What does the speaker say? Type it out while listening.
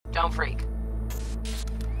Don't freak.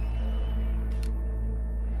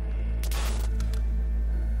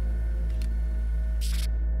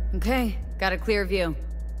 Okay, got a clear view.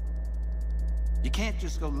 You can't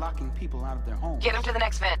just go locking people out of their homes. Get him to the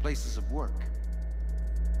next vent. Places of work.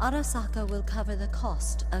 Arasaka will cover the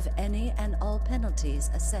cost of any and all penalties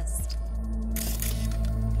assessed.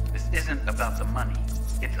 This isn't about the money.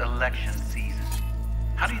 It's election season.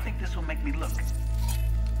 How do you think this will make me look?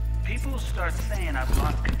 People start saying I've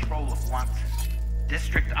lost control of Watson,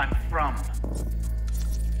 district I'm from.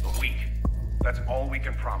 A week. That's all we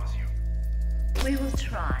can promise you. We will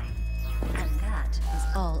try. And that is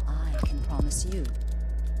all I can promise you.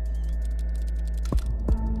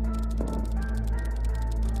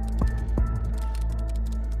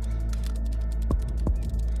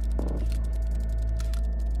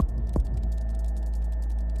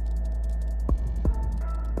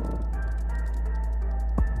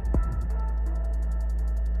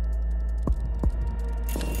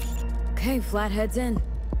 Okay, Flathead's in.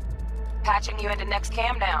 Patching you into next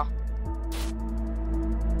cam now.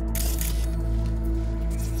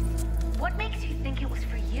 What makes you think it was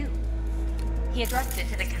for you? He addressed it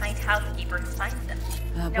to the kind housekeeper who finds him.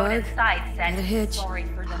 Note Bug, inside got a said, hitch. sorry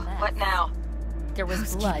for the mess. What now? There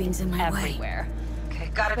was blood Housekeeping's in my way. everywhere.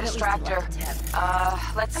 Okay, gotta But at least distract he her. left a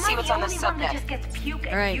tip. Let's Am see I what's the on the only one that subnet. just gets puke and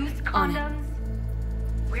Alright, used on it.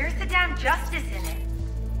 condoms? Where's the damn justice in it?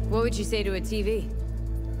 What would you say to a TV?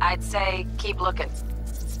 I'd say keep looking.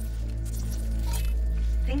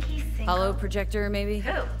 Think he's single? Hollow projector, maybe?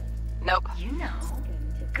 Who? Nope. You know.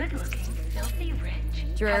 Good looking, filthy rich.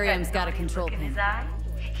 Terrarium's Has that got a naughty control look in panel. his eye.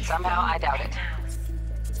 He's Somehow, I doubt it. penthouse.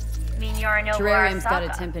 Mean you're no Terrarium's got a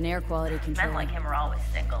Arasaka. temp and air quality Men control. like him are always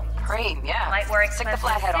single. Cream, yeah. Might wear Stick the expensive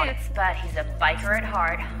flathead on it. suits, but he's a biker at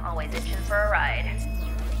heart, always itching for a ride.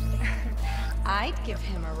 I'd give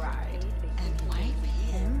him a ride and wipe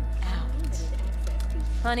him out.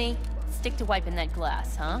 Honey, stick to wiping that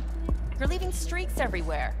glass, huh? You're leaving streaks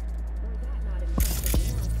everywhere.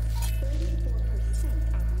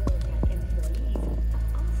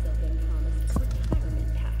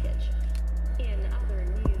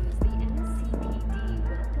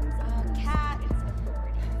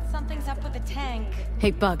 Something's up with the tank.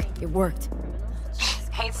 Hey, Bug, it worked.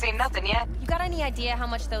 Ain't seen nothing yet. You got any idea how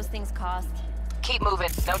much those things cost? Keep moving.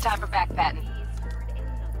 No time for backpatting.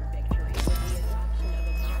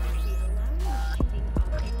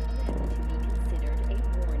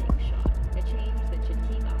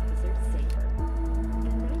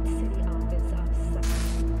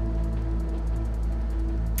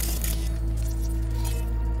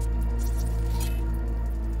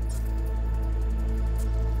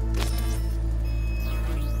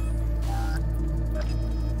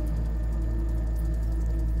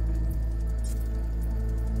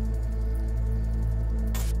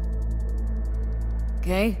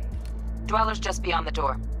 Okay? Dweller's just beyond the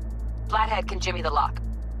door. Flathead can jimmy the lock.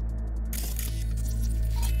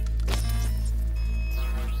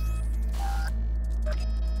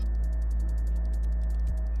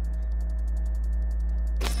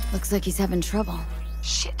 Looks like he's having trouble.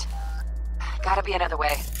 Shit. Gotta be another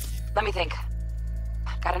way. Let me think.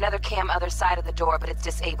 Got another cam other side of the door, but it's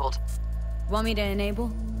disabled. Want me to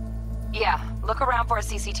enable? Yeah, look around for a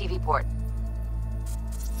CCTV port.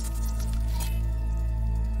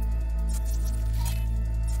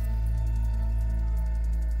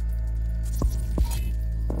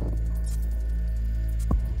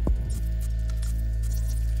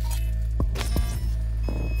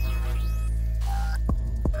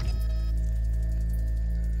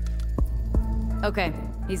 Okay,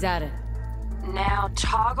 he's at it. Now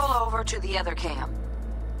toggle over to the other cam.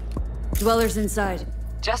 Dweller's inside.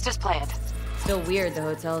 Just as planned. Still weird the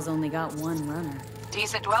hotel's only got one runner.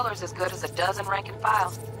 Decent Dweller's as good as a dozen rank and file.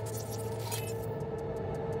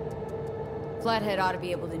 Flathead ought to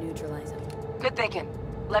be able to neutralize him. Good thinking.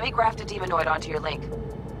 Let me graft a demonoid onto your link.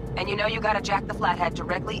 And you know you gotta jack the Flathead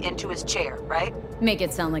directly into his chair, right? Make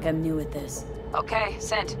it sound like I'm new at this. Okay,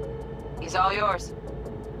 sent. He's all yours.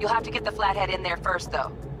 You'll have to get the Flathead in there first,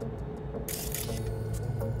 though.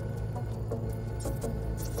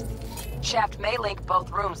 Shaft may link both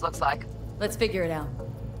rooms, looks like. Let's figure it out.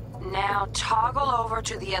 Now toggle over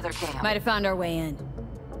to the other cam. Might have found our way in.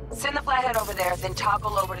 Send the Flathead over there, then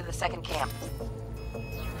toggle over to the second cam.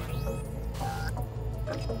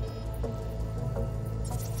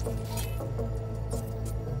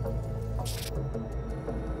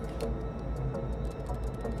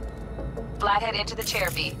 Flathead into the chair,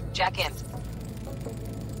 V. Jack in.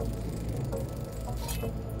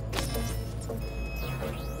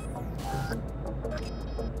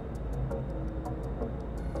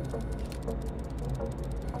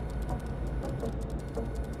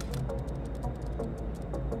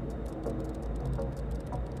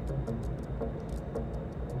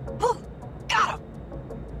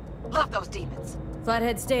 those demons.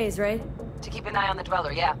 Flathead stays, right? To keep an eye on the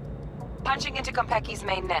Dweller, yeah. Punching into Konpeki's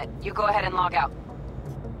main net. You go ahead and log out.